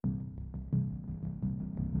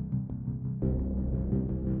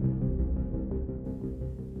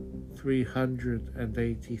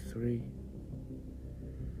383.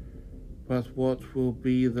 But what will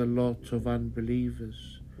be the lot of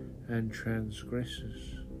unbelievers and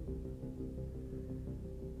transgressors?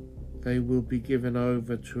 They will be given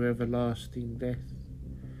over to everlasting death,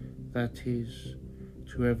 that is,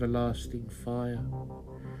 to everlasting fire,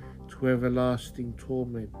 to everlasting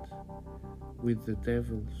torment with the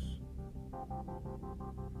devils.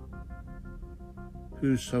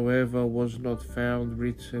 Whosoever was not found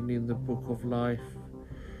written in the book of life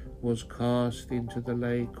was cast into the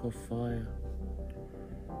lake of fire.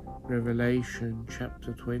 Revelation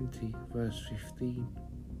chapter 20, verse 15.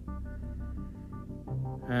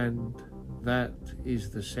 And that is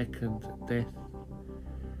the second death.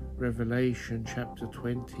 Revelation chapter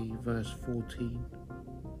 20, verse 14.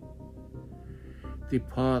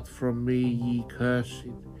 Depart from me, ye cursed,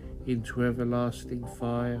 into everlasting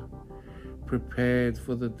fire, prepared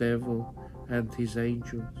for the devil and his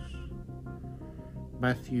angels.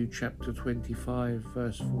 Matthew chapter 25,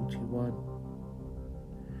 verse 41.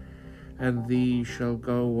 And these shall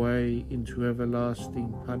go away into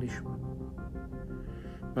everlasting punishment,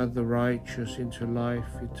 but the righteous into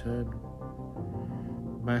life eternal.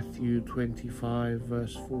 Matthew 25,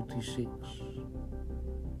 verse 46.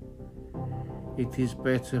 It is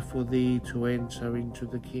better for thee to enter into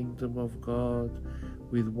the kingdom of God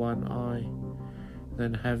with one eye,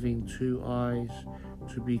 than having 2 eyes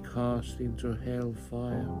to be cast into hell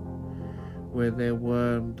fire, where their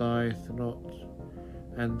worm dieth not,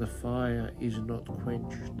 and the fire is not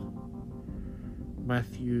quenched.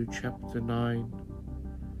 Matthew chapter 9,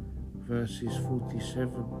 verses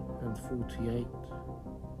 47 and 48.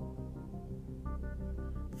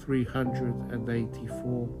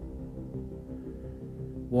 384.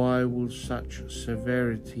 Why will such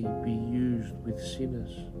severity be used with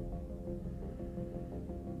sinners?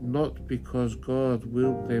 Not because God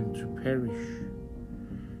willed them to perish,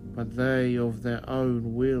 but they of their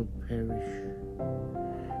own will perish,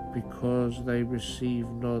 because they receive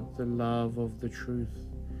not the love of the truth,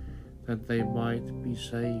 that they might be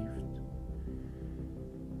saved.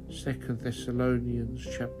 2 Thessalonians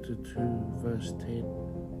chapter 2, verse 10.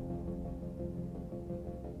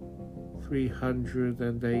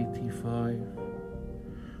 385.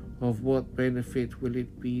 Of what benefit will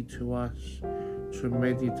it be to us to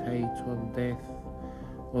meditate on death,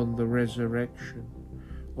 on the resurrection,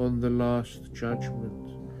 on the last judgment,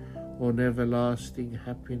 on everlasting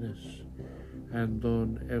happiness, and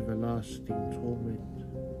on everlasting torment?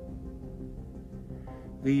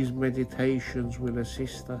 These meditations will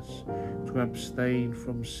assist us to abstain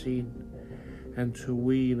from sin and to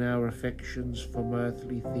wean our affections from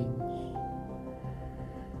earthly things.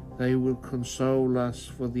 They will console us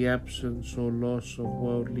for the absence or loss of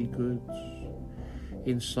worldly goods,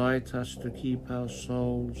 incite us to keep our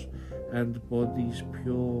souls and bodies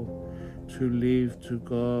pure, to live to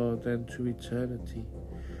God and to eternity,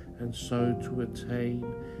 and so to attain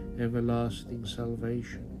everlasting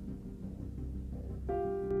salvation.